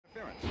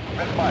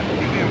Best spot. See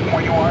you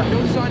where you are.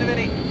 No sign of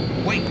any.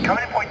 Wait.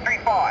 Coming in point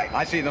 35.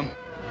 I see them.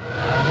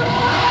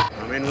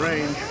 I'm in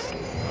range.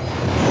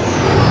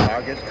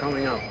 Target's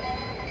coming up.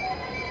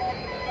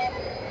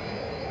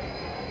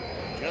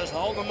 Just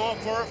hold them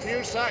off for a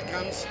few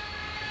seconds.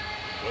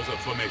 Where's the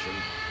formation?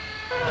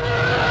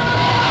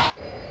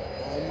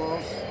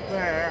 Almost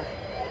there.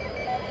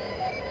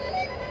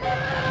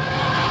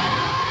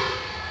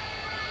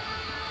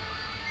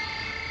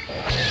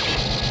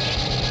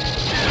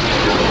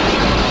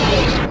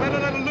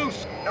 Let it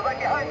loose. They're right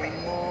behind me.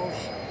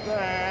 Almost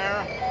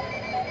there.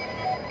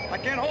 I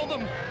can't hold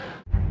them.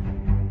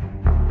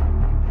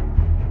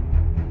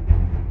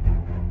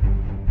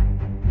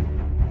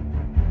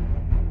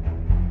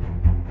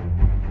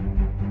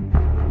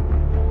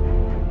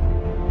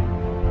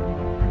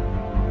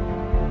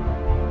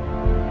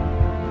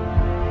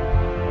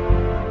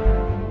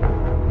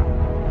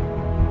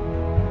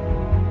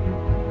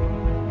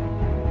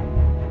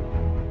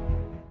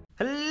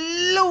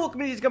 Welcome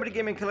to these Company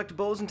Gaming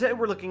Collectibles, and today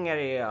we're looking at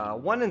a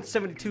 1 in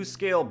 72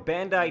 scale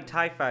Bandai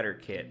TIE Fighter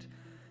kit.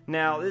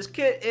 Now, this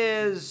kit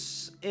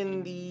is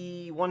in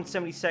the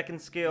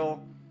 1/72nd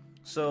scale,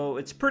 so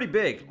it's pretty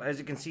big. As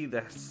you can see,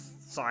 the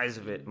size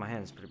of it, my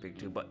hand's pretty big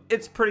too, but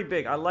it's pretty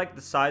big. I like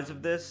the size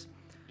of this.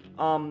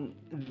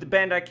 The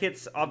Bandai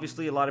kits,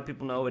 obviously a lot of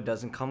people know it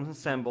doesn't come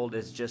assembled.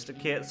 It's just a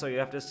kit, so you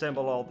have to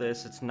assemble all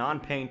this. It's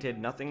non-painted,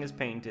 nothing is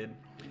painted,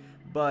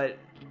 but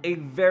a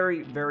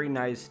very, very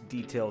nice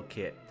detailed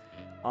kit.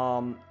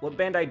 What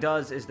Bandai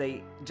does is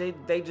they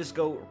just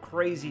go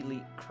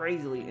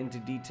crazily into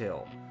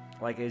detail.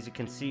 Like as you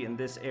can see in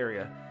this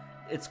area,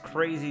 it's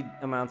crazy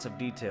amounts of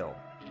detail.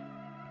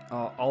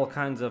 All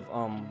kinds of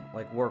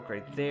like work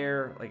right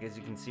there. Like as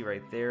you can see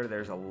right there,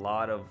 there's a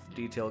lot of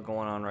detail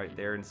going on right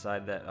there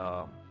inside that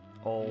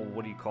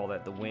what do you call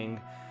that? The wing,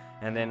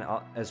 and then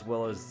as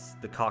well as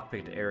the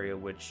cockpit area,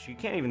 which you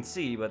can't even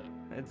see, but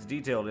it's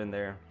detailed in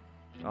there.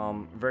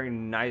 Very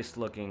nice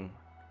looking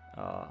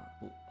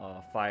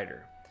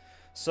fighter.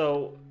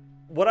 So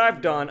what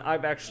I've done,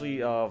 I've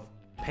actually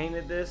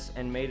painted this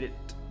and made it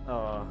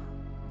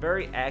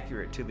very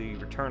accurate to the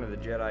Return of the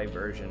Jedi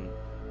version.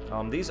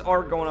 These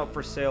are going up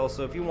for sale,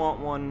 so if you want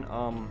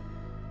one,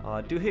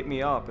 do hit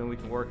me up and we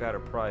can work out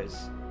a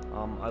price.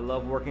 I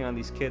love working on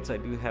these kits. I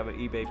do have an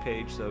eBay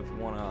page, so if you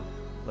want to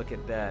look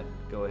at that,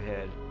 go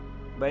ahead.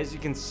 But as you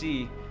can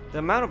see, the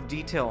amount of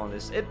detail on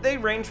this, they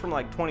range from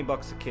like 20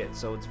 bucks a kit,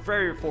 so it's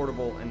very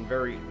affordable and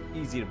very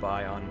easy to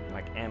buy on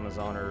like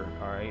Amazon or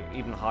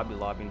even Hobby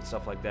Lobby and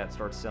stuff like that.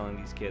 Start selling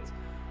these kits,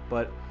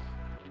 but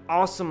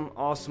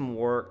awesome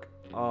work.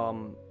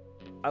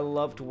 I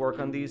love to work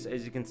on these.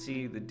 As you can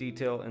see, the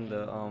detail in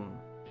the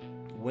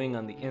wing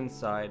on the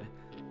inside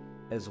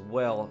as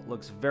well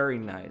looks very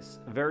nice.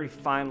 Very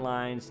fine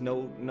lines,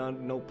 no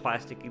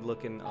plasticky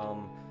looking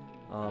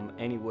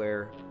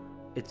anywhere.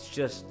 It's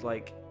just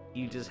like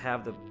you just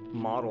have the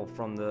model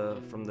from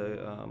the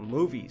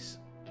movies.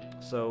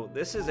 So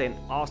this is an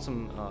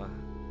awesome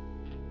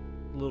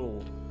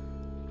little,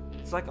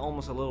 it's like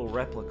almost a little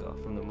replica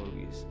from the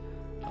movies.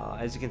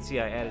 As you can see,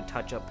 I added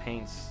touch-up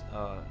paints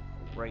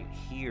right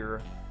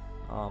here,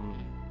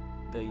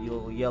 the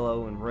little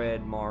yellow and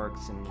red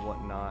marks and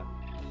whatnot.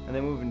 And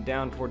then moving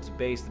down towards the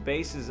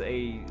base is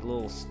a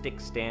little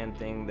stick stand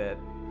thing that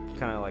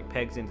kind of like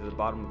pegs into the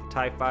bottom of the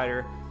TIE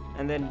Fighter.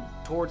 And then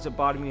towards the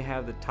bottom you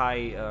have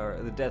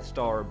the Death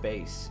Star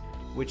base,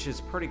 which is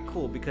pretty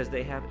cool because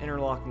they have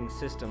interlocking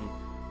system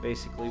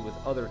basically with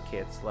other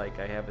kits. Like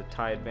I have a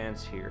TIE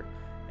Advance here,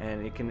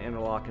 and it can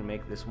interlock and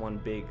make this one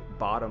big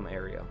bottom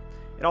area.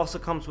 It also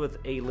comes with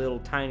a little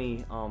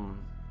tiny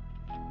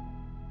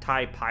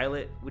TIE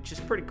Pilot, which is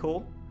pretty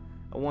cool.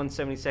 A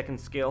 1/72nd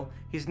scale.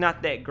 He's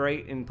not that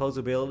great in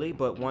posability,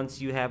 but once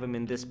you have him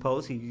in this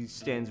pose, he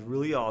stands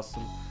really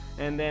awesome.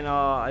 And then,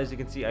 as you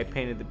can see, I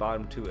painted the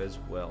bottom too as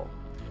well.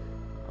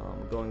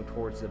 Going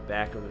towards the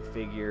back of the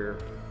figure,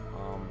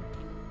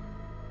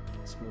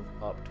 let's move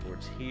up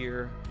towards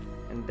here,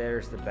 and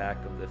there's the back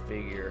of the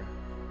figure.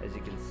 As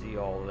you can see,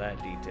 all of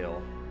that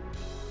detail.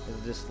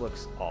 It just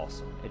looks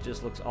awesome. It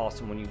just looks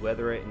awesome when you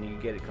weather it and you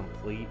get it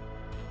complete.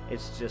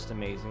 It's just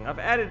amazing. I've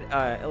added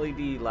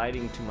LED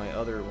lighting to my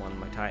other one,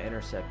 my TIE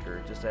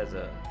Interceptor, just as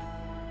a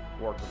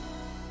work to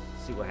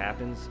see what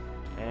happens.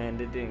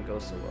 And it didn't go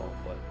so well,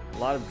 but a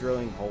lot of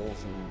drilling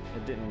holes, and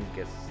it didn't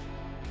get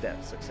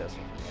that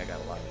successful for me. I got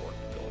a lot of work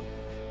going,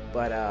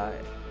 but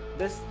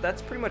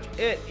that's pretty much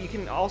it. You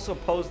can also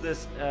pose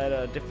this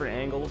at different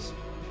angles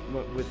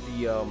with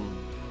the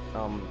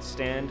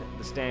stand.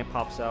 The stand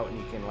pops out, and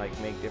you can like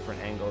make different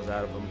angles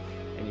out of them,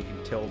 and you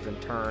can tilt and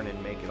turn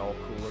and make it all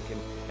cool looking.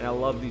 And I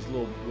love these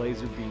little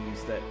laser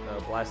beams that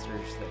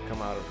blasters that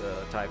come out of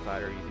the TIE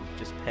Fighter. You can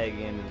just peg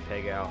in and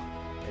peg out,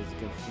 as you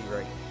can see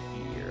right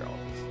here.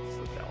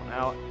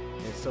 Out,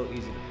 and it's so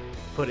easy to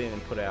put in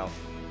and put out.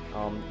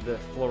 The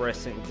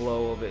fluorescent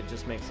glow of it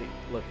just makes it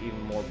look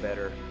even more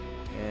better,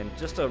 and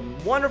just a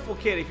wonderful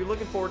kit. If you're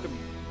looking forward to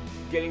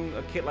getting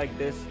a kit like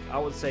this, I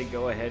would say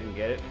go ahead and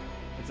get it.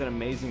 It's an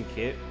amazing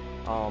kit.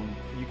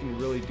 you can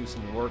really do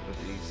some work with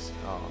these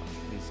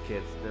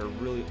kits. They're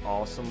really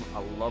awesome. I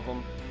love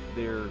them.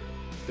 They're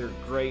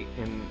great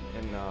in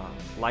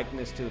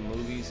likeness to the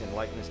movies and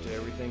likeness to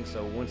everything.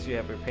 So once you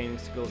have your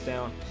paintings to go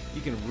down,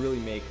 you can really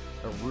make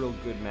a real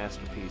good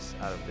masterpiece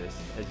out of this.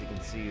 As you can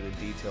see, the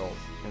details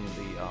in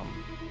the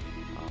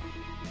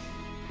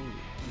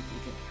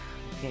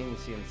you can't even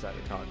see inside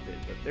the cockpit,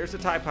 but there's a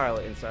TIE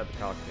pilot inside the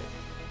cockpit.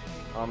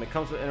 It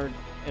comes with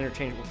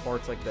interchangeable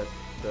parts like the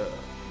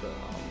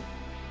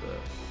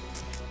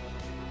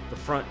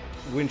front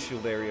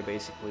windshield area.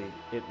 Basically,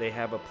 they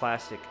have a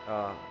plastic,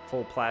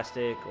 full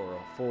plastic or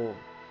a full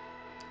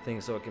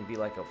thing, so it can be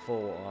like a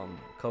full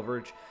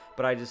coverage.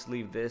 But I just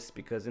leave this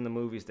because in the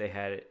movies they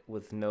had it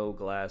with no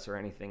glass or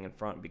anything in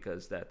front,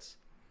 because that's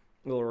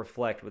will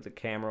reflect with the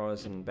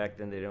cameras, and back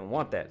then they didn't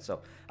want that.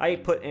 So I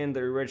put in the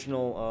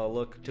original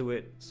look to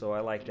it, so I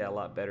like that a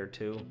lot better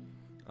too.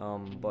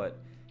 But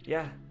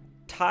yeah,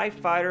 TIE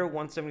Fighter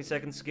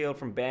 1/72 scale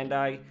from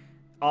Bandai,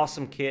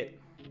 awesome kit,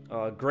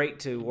 great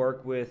to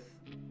work with,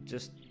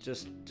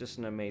 just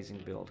an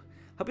amazing build.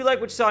 Hope you like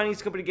what you saw on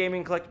East Company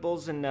Gaming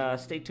Collectibles, and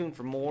stay tuned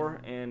for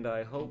more. And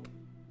I hope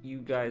you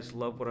guys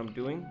love what I'm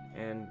doing,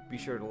 and be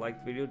sure to like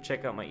the video,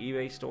 check out my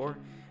eBay store,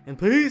 and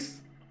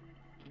peace.